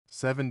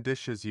7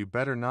 dishes you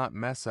better not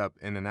mess up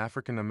in an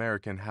African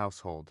American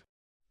household.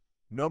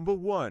 Number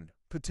 1,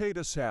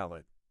 potato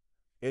salad.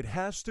 It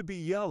has to be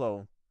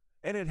yellow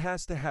and it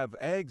has to have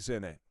eggs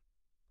in it.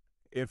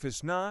 If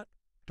it's not,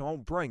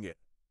 don't bring it.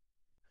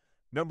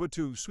 Number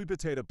 2, sweet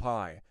potato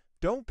pie.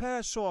 Don't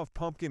pass off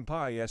pumpkin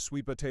pie as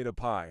sweet potato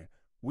pie.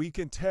 We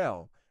can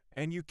tell,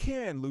 and you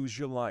can lose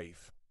your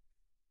life.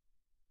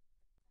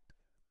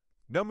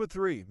 Number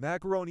 3,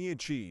 macaroni and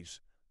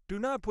cheese. Do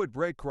not put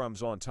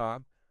breadcrumbs on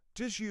top.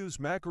 Just use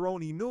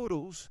macaroni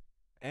noodles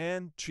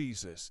and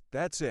cheeses.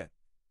 That's it.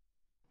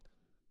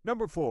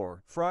 Number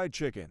 4, fried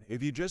chicken.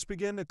 If you just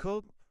begin to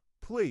cook,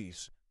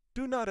 please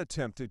do not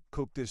attempt to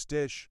cook this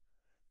dish.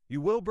 You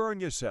will burn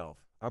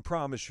yourself. I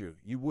promise you,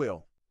 you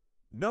will.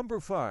 Number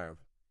 5,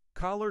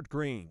 collard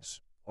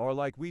greens, or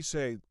like we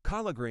say,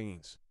 collard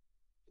greens.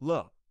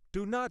 Look,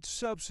 do not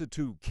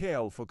substitute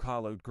kale for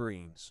collard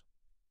greens.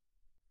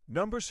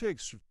 Number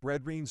 6,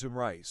 red beans and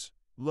rice.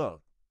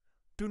 Look,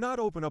 do not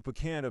open up a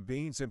can of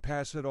beans and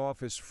pass it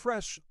off as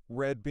fresh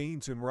red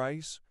beans and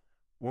rice.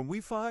 When we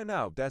find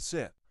out, that's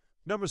it.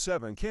 Number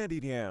 7,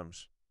 candied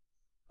yams.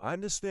 I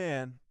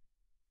understand.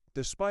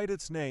 Despite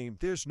its name,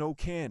 there's no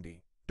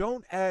candy.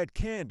 Don't add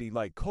candy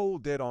like Cole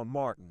did on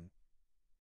Martin.